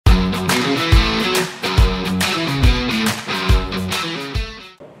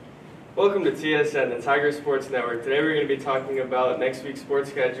Welcome to TSN, the Tiger Sports Network. Today we're going to be talking about next week's sports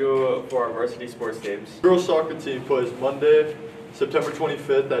schedule for our varsity sports teams. The girls soccer team plays Monday, September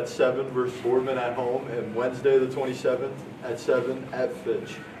 25th at 7 versus Boardman at home, and Wednesday the 27th at 7 at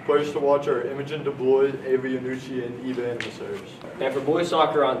Fitch. Players to watch are Imogen DeBlois, Avery Yanucci, and Eva Animaserves. And for boys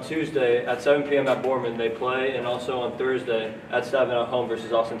soccer on Tuesday at 7 p.m. at Boardman, they play, and also on Thursday at 7 at home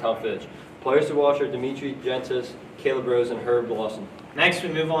versus Austintown Fitch. Players to watch are Dimitri Gentis, Caleb Rose, and Herb Lawson. Next, we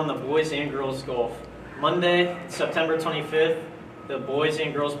move on to boys and girls golf. Monday, September 25th, the boys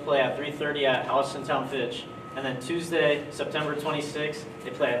and girls play at 3:30 at Austintown Fitch. And then Tuesday, September 26th,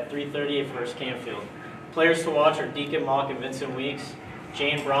 they play at 3:30 versus Canfield. Players to watch are Deacon Mock and Vincent Weeks,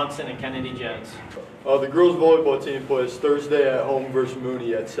 Jane Bronson, and Kennedy Jones. The girls volleyball team plays Thursday at home versus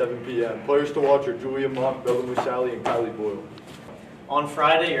Mooney at 7 p.m. Players to watch are Julia Mock, Bella Musali, and Kylie Boyle. On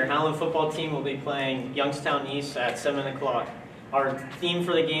Friday, your Howland football team will be playing Youngstown East at 7 o'clock. Our theme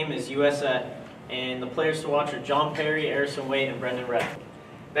for the game is USA, and the players to watch are John Perry, Harrison Waite, and Brendan Redd.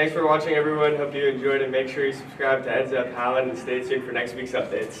 Thanks for watching, everyone. Hope you enjoyed it. Make sure you subscribe to Heads Up Howland and stay tuned for next week's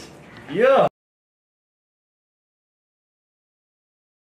updates. Yeah!